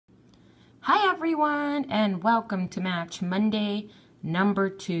Hi everyone, and welcome to Match Monday number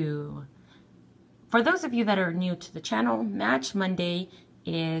 2. For those of you that are new to the channel, Match Monday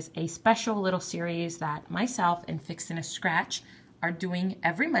is a special little series that myself and Fixin' a Scratch are doing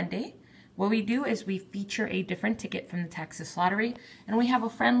every Monday. What we do is we feature a different ticket from the Texas lottery, and we have a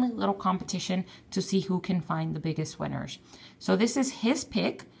friendly little competition to see who can find the biggest winners. So this is his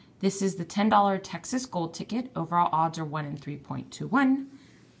pick. This is the $10 Texas Gold ticket. Overall odds are 1 in 3.21.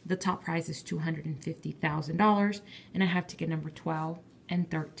 The top prize is $250,000, and I have ticket number 12 and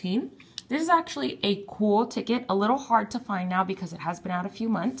 13. This is actually a cool ticket, a little hard to find now because it has been out a few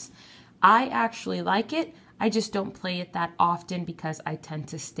months. I actually like it. I just don't play it that often because I tend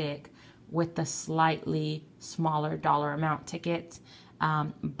to stick with the slightly smaller dollar amount tickets.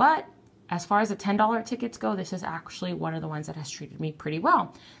 But as far as the $10 tickets go, this is actually one of the ones that has treated me pretty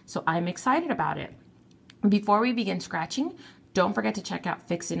well. So I'm excited about it. Before we begin scratching, don't forget to check out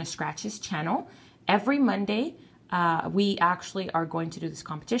Fixin' a Scratch's channel. Every Monday, we actually are going to do this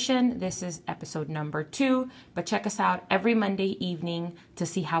competition. This is episode number 2, but check us out every Monday evening to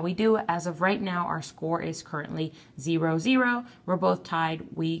see how we do. As of right now, our score is currently 0-0. We're both tied.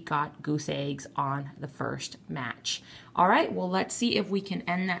 We got goose eggs on the first match. All right, well, let's see if we can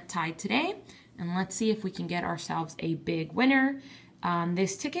end that tie today, and let's see if we can get ourselves a big winner.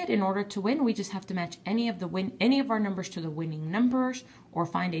 This ticket, in order to win, we just have to match any of our numbers to the winning numbers, or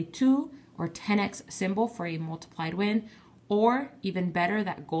find a 2 or 10x symbol for a multiplied win, or even better,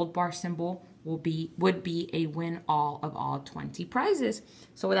 that gold bar symbol would be a win all of all 20 prizes.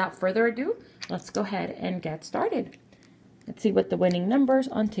 So without further ado, let's go ahead and get started. Let's see what the winning numbers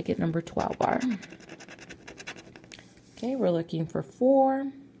on ticket number 12 are. Okay, we're looking for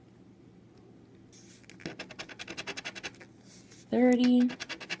 4, 30,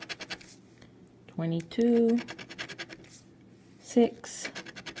 22, 6,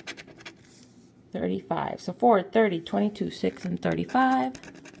 35. So 4, 30, 22, 6, and 35.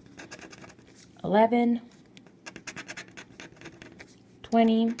 11,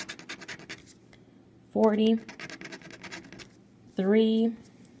 20, 40, 3.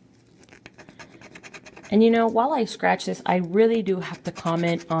 And you know, while I scratch this, I really do have to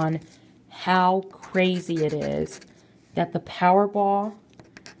comment on how crazy it is that the Powerball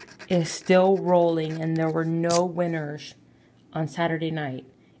is still rolling and there were no winners on Saturday night.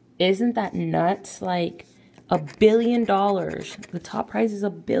 Isn't that nuts? Like $1 billion. The top prize is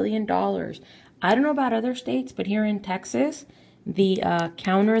 $1 billion. I don't know about other states, but here in Texas, the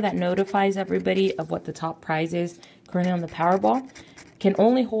counter that notifies everybody of what the top prize is currently on the Powerball can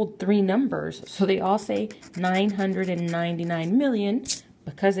only hold 3 numbers. So they all say 999 million.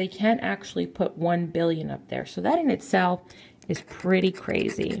 Because they can't actually put 1 billion up there. So that in itself is pretty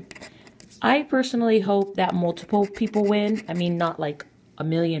crazy. I personally hope that multiple people win. I mean, not like 1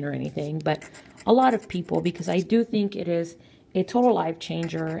 million or anything, but a lot of people, because I do think it is a total life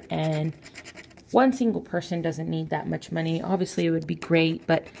changer, and one single person doesn't need that much money. Obviously, it would be great,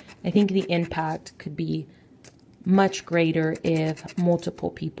 but I think the impact could be much greater if multiple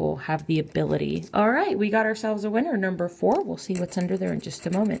people have the ability. All right, we got ourselves a winner, number 4. We'll see what's under there in just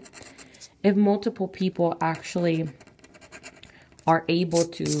a moment. If multiple people actually are able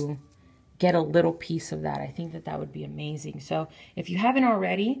to get a little piece of that, I think that would be amazing. So if you haven't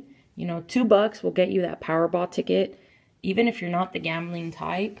already, you know, $2 will get you that Powerball ticket. Even if you're not the gambling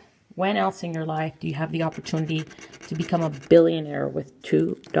type, when else in your life do you have the opportunity to become a billionaire with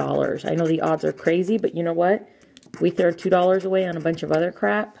 $2? I know the odds are crazy, but you know what? We throw $2 away on a bunch of other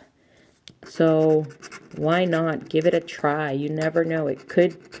crap. So why not give it a try? You never know. It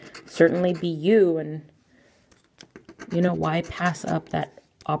could certainly be you. And, you know, why pass up that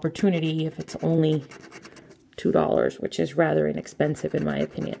opportunity if it's only $2, which is rather inexpensive in my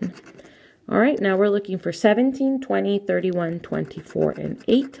opinion. All right, now we're looking for 17, 20, 31, 24, and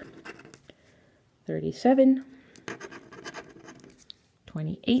 8. 37,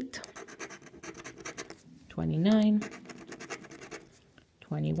 28. 29,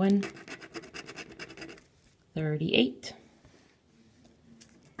 21, 38,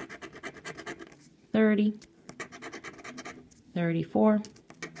 30, 34,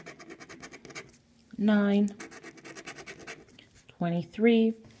 9,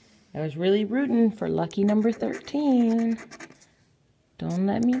 23. I was really rooting for lucky number 13. Don't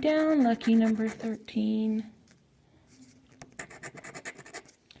let me down, lucky number 13.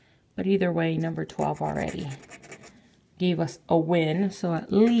 But either way, number 12 already gave us a win, so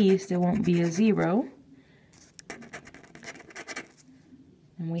at least it won't be a 0.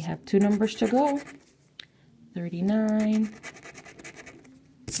 And we have 2 numbers to go. 39,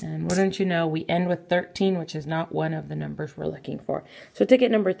 And wouldn't you know, we end with 13, which is not one of the numbers we're looking for. So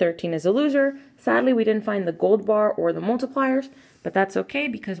ticket number 13 is a loser. Sadly, we didn't find the gold bar or the multipliers, but that's okay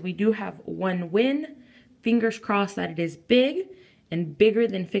because we do have one win. Fingers crossed that it is big and bigger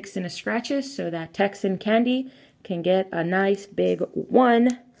than Fixin' a Scratches so that Texan Candy can get a nice big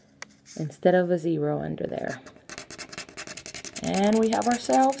 1 instead of a 0 under there. And we have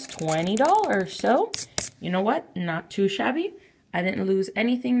ourselves $20. So, you know what? Not too shabby. I didn't lose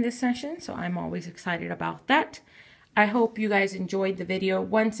anything this session, so I'm always excited about that. I hope you guys enjoyed the video.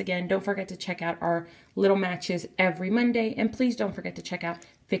 Once again, don't forget to check out our little matches every Monday. And please don't forget to check out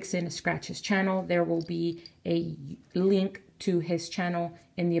Fixin' a Scratches channel. There will be a link to his channel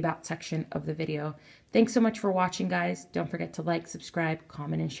in the About section of the video. Thanks so much for watching, guys. Don't forget to like, subscribe,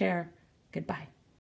 comment, and share. Goodbye.